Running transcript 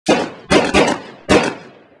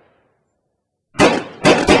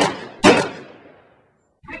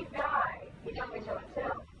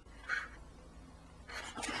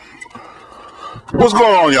What's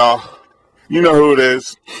going on, y'all? You know who it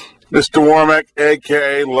is. Mr. Warmack,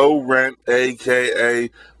 a.k.a. Low Rent, a.k.a.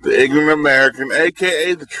 The Ignorant American,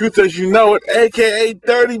 a.k.a. The Truth As You Know It, a.k.a.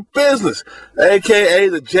 Dirty Business, a.k.a.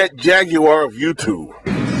 The Jet Jaguar of YouTube.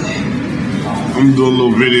 I'm doing a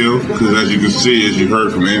little video because, as you can see, as you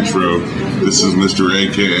heard from the intro, this is Mr.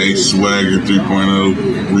 a.k.a. Swagger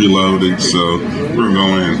 3.0 Reloaded, so we're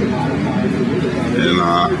going to go in. And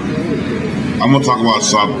I'm going to talk about a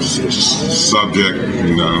subject,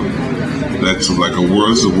 you know, that's like a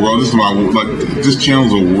world. This is world. This is my this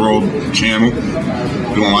channel's a world channel.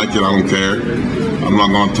 If you don't like it, I don't care. I'm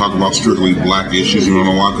not going to talk about strictly black issues. You don't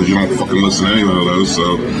know why? Because you don't fucking listen to any of those.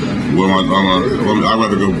 So I'd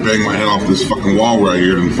rather go bang my head off this fucking wall right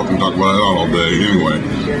here than fucking talk about it all day. Anyway,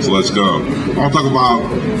 so let's go. I want to talk about.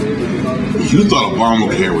 You thought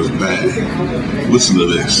Obamacare was bad. Listen to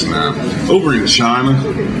this now. Over in China,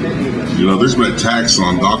 you know, there's been attacks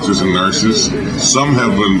on doctors and nurses. Some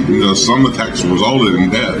have been, you know, some attacks resulted in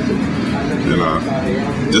death.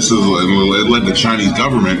 And this is it led the Chinese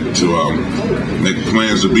government to make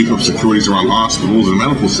plans to beef up securities around hospitals and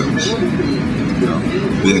medical centers. You know,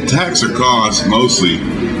 the attacks are caused mostly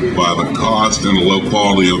by the cost and the low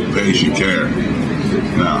quality of patient care.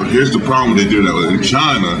 Now, here's the problem they do that with. In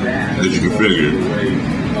China, as you can figure,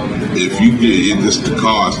 if you get it's the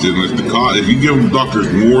cost, and it's the cost. If you give doctors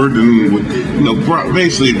more than, you know,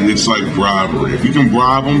 basically it's like bribery. If you can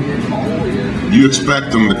bribe them, you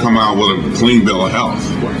expect them to come out with a clean bill of health.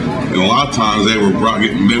 And a lot of times they weren't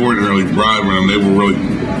really bribing them.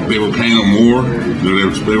 They were paying them more.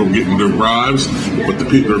 They were getting their bribes, but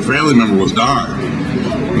their family member was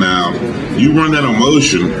dying. Now, you run that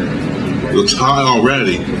emotion. Looks high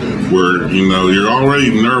already, where, you know, you're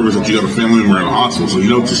already nervous that you got a family member in the hospital, so you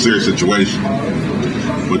know it's a serious situation.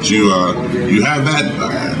 But you have that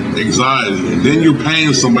anxiety, and then you're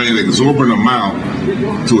paying somebody an exorbitant amount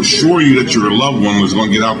to assure you that your loved one is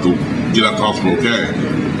going to get out the hospital okay.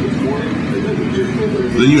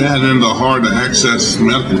 Then you add in the hard to access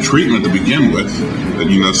medical treatment to begin with. And,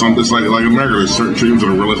 you know, it's like America, there's certain treatments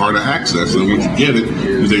that are really hard to access. So once you get it,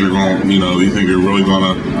 you think you're going, you know, you think you're really going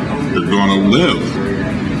to live.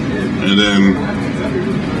 And then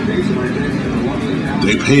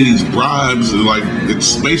they pay these bribes, like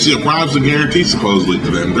it's basically a bribe's a guarantee supposedly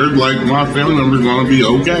to them. They're like, my family member's going to be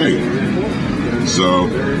okay. So,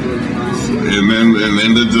 and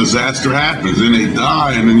then the disaster happens, and they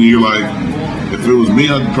die, and then you're like, if it was me,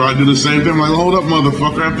 I'd probably do the same thing. I'm like, hold up,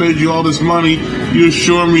 motherfucker, I paid you all this money. You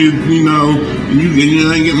assure me, you know, you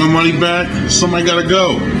ain't get my money back. Somebody gotta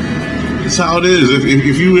go. That's how it is.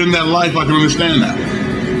 If you in that life, I can understand that.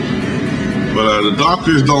 But the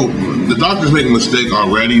doctors make a mistake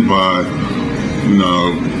already by, you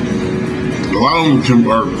know, a lot of them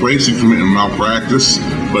are basically committing malpractice,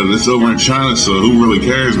 but it's over in China, so who really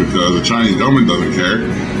cares, because the Chinese government doesn't care.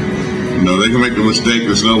 You know, they can make a mistake.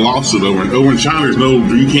 There's no lawsuit over in China.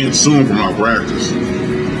 You can't sue them for malpractice.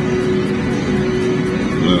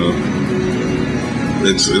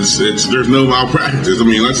 There's no malpractice. I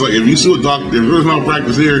mean, that's like if you sue a doctor. If there's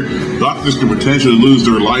malpractice here, doctors can potentially lose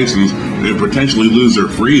their license and potentially lose their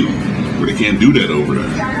freedom, but they can't do that over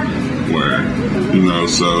there. Where, you know,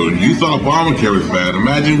 so you thought Obamacare was bad.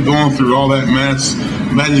 Imagine going through all that mess.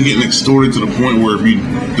 Imagine getting extorted to the point where if you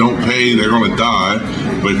don't pay, they're going to die.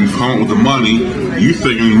 But if you come up with the money, you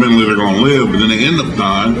thinking mentally they're going to live, but then they end up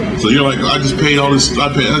dying. So you're like, I just paid this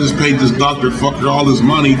doctor fucker all this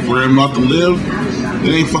money for him not to live. It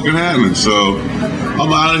ain't fucking happening. So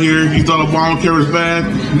I'm out of here. You thought Obamacare was bad?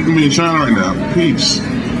 You can be in China right now. Peace.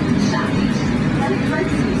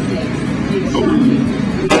 Oh.